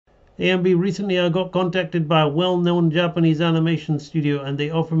AMB, recently I got contacted by a well-known Japanese animation studio and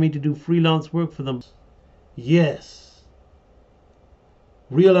they offer me to do freelance work for them. Yes.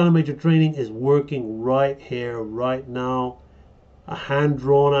 Real Animator training is working right here, right now. A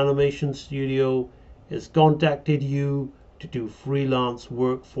hand-drawn animation studio has contacted you to do freelance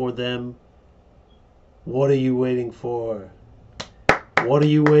work for them. What are you waiting for? What are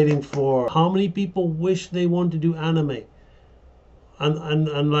you waiting for? How many people wish they want to do anime? And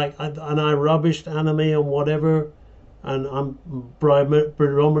I rubbished anime and whatever, and I'm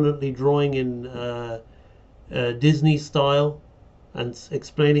predominantly drawing in Disney style and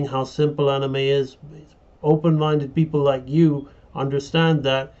explaining how simple anime is. Open-minded people like you understand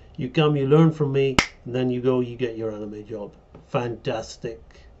that. You come, you learn from me, and then you go, you get your anime job. Fantastic.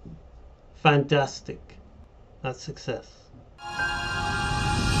 Fantastic. That's success.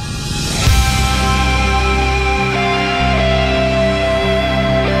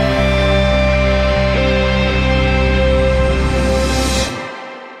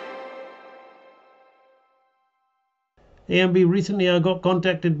 AMB, recently I got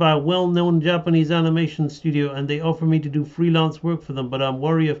contacted by a well-known Japanese animation studio and they offer me to do freelance work for them, but I'm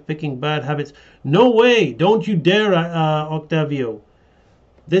worried of picking bad habits. No way! Don't you dare, Octavio.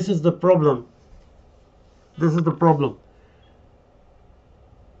 This is the problem. This is the problem.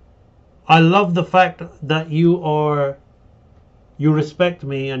 I love the fact that you respect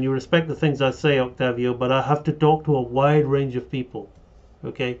me and you respect the things I say, Octavio, but I have to talk to a wide range of people.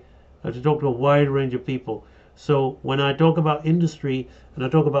 Okay? I have to talk to a wide range of people. So when I talk about industry and I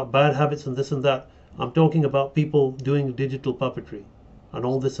talk about bad habits and this and that, I'm talking about people doing digital puppetry and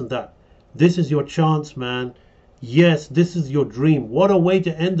all this and that. This is your chance, man. Yes, this is your dream. What a way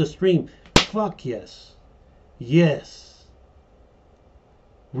to end the stream. Fuck yes. Yes.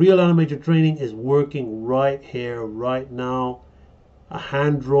 Real Animator training is working right here, right now. A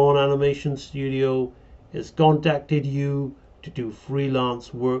hand-drawn animation studio has contacted you to do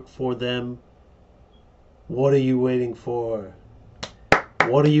freelance work for them. What are you waiting for?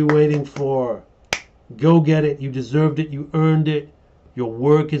 What are you waiting for? Go get it. You deserved it. You earned it. Your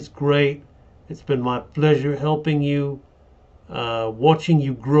work is great. It's been my pleasure helping you, watching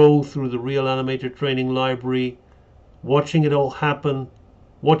you grow through the Real Animator Training Library, watching it all happen,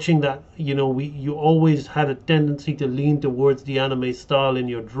 watching that, you always had a tendency to lean towards the anime style in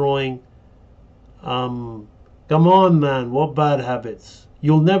your drawing. Come on, man. What bad habits?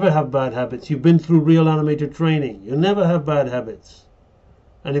 You'll never have bad habits. You've been through Real Animator training. You'll never have bad habits.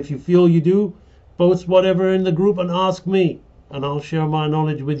 And if you feel you do, post whatever in the group and ask me, and I'll share my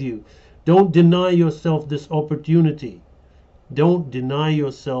knowledge with you. Don't deny yourself this opportunity. Don't deny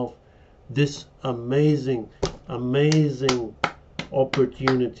yourself this amazing, amazing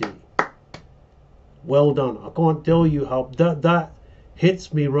opportunity. Well done. I can't tell you how that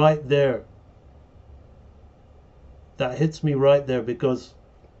hits me right there. That hits me right there because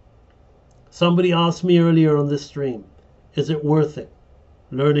somebody asked me earlier on this stream, is it worth it?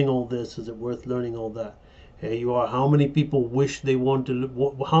 Learning all this, is it worth learning all that? Here you are. How many people wish they want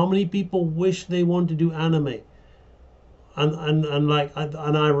to? How many people wish they want to do anime? And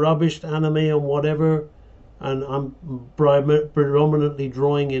I rubbished anime and whatever, and I'm predominantly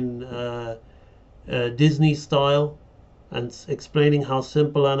drawing in Disney style and explaining how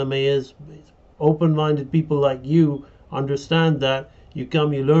simple anime is. Open-minded people like you understand that. You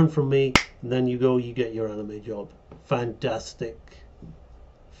come, you learn from me, and then you go, you get your anime job. Fantastic.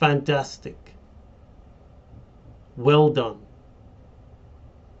 Fantastic. Well done.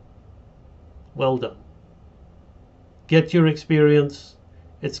 Well done. Get your experience.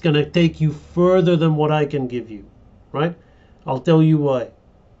 It's going to take you further than what I can give you, right? I'll tell you why,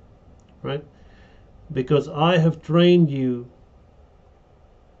 right? Because I have trained you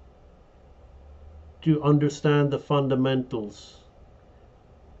to understand the fundamentals,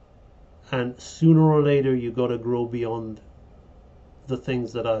 and sooner or later you got to grow beyond the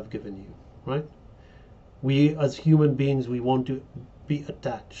things that I've given you, right? We as human beings, we want to be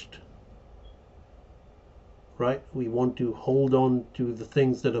attached, right? We want to hold on to the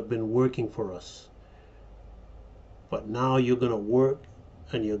things that have been working for us, but now you're going to work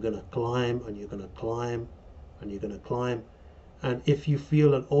and you're going to climb and you're going to climb and you're going to climb, and if you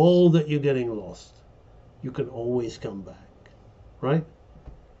feel at all that you're getting lost, you can always come back, right?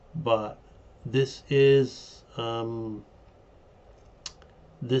 But this is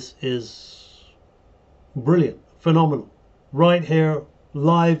brilliant, phenomenal, right here,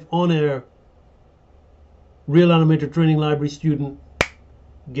 live on air. Real Animator Training Library student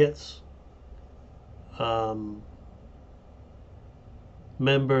gets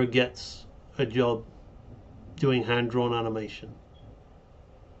member gets a job doing hand-drawn animation.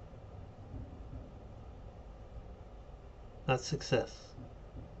 That's success.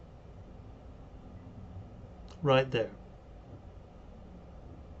 Right there.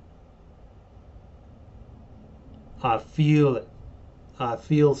 I feel it. I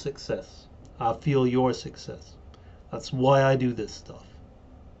feel success. I feel your success. That's why I do this stuff.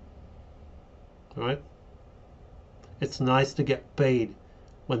 Alright? It's nice to get paid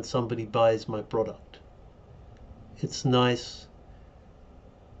when somebody buys my product. It's nice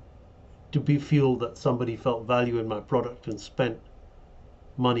to feel that somebody felt value in my product and spent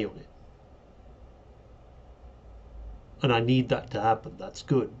money on it. And I need that to happen. That's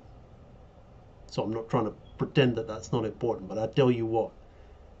good. So I'm not trying to pretend that that's not important, but I tell you what,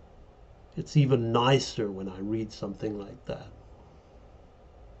 it's even nicer when I read something like that.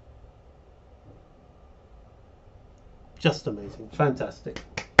 Just amazing. Fantastic.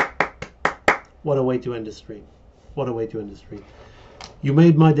 What a way to end the stream. What a way to end the stream. You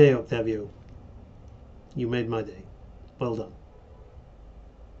made my day, Octavio. You made my day. Well done.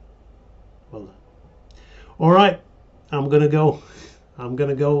 Well done. All right. I'm going to go. I'm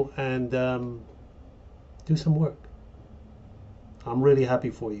going to go and do some work. I'm really happy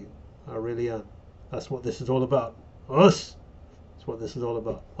for you. I really am. That's what this is all about. Us. That's what this is all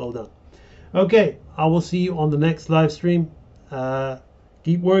about. Well done. Okay, I will see you on the next live stream.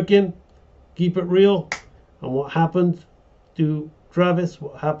 Keep working, keep it real. And what happened to Travis,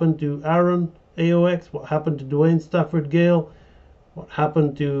 what happened to Aaron AOX, what happened to Dwayne Stafford Gale, what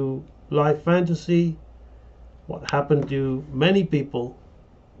happened to Live Fantasy, what happened to many people,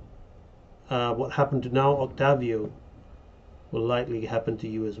 what happened to now Octavio will likely happen to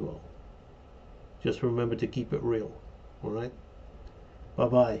you as well. Just remember to keep it real. Alright?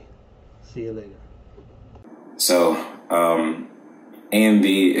 Bye-bye. See you later. So, AMB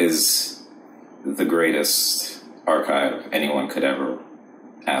is the greatest archive anyone could ever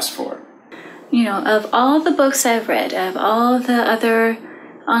ask for. You know, of all the books I've read, of all the other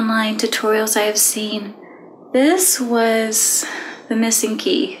online tutorials I've seen, this was the missing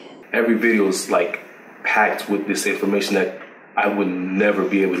key. Every video is like packed with this information that I would never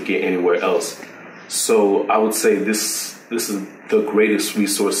be able to get anywhere else. So I would say this is the greatest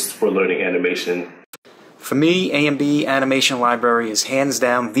resource for learning animation. For me, AMB Animation Library is hands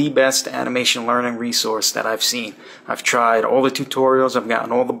down the best animation learning resource that I've seen. I've tried all the tutorials, I've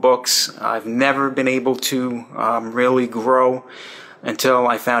gotten all the books. I've never been able to really grow until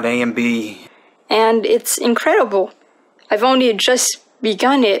I found AMB. And it's incredible. I've only just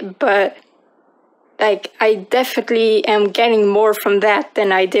begun it, but like I definitely am getting more from that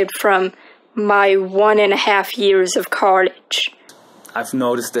than I did from my 1.5 years of college. I've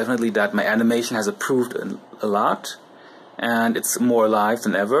noticed definitely that my animation has improved a lot, and it's more alive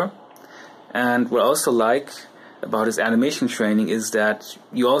than ever. And what I also like about this animation training is that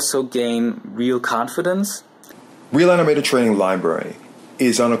you also gain real confidence. Real Animator Training Library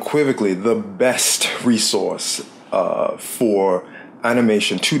is unequivocally the best resource for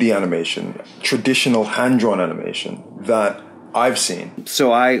animation, 2D animation, traditional hand-drawn animation that I've seen.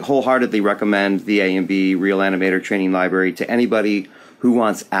 So I wholeheartedly recommend the AMB Real Animator Training Library to anybody who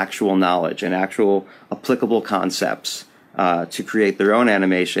wants actual knowledge and actual applicable concepts to create their own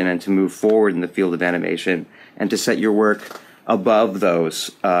animation and to move forward in the field of animation and to set your work above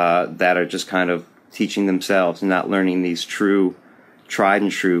those that are just kind of teaching themselves and not learning these tried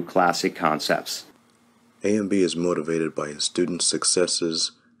and true classic concepts. AMB is motivated by his students'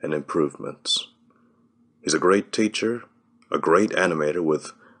 successes and improvements. He's a great teacher, a great animator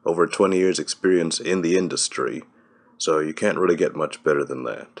with over 20 years experience in the industry, so you can't really get much better than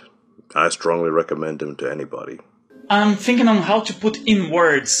that. I strongly recommend him to anybody. I'm thinking on how to put in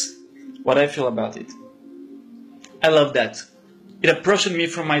words what I feel about it. I love that. It approached me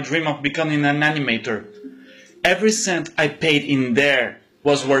from my dream of becoming an animator. Every cent I paid in there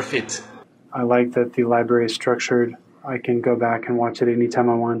was worth it. I like that the library is structured. I can go back and watch it anytime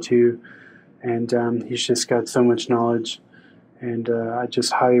I want to, and he's just got so much knowledge. And I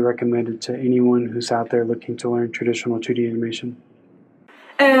just highly recommend it to anyone who's out there looking to learn traditional 2D animation.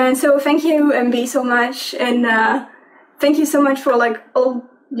 So thank you, MB, so much, and thank you so much for like all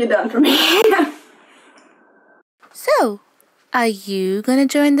you done for me. So, are you gonna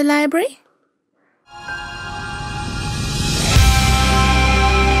join the library?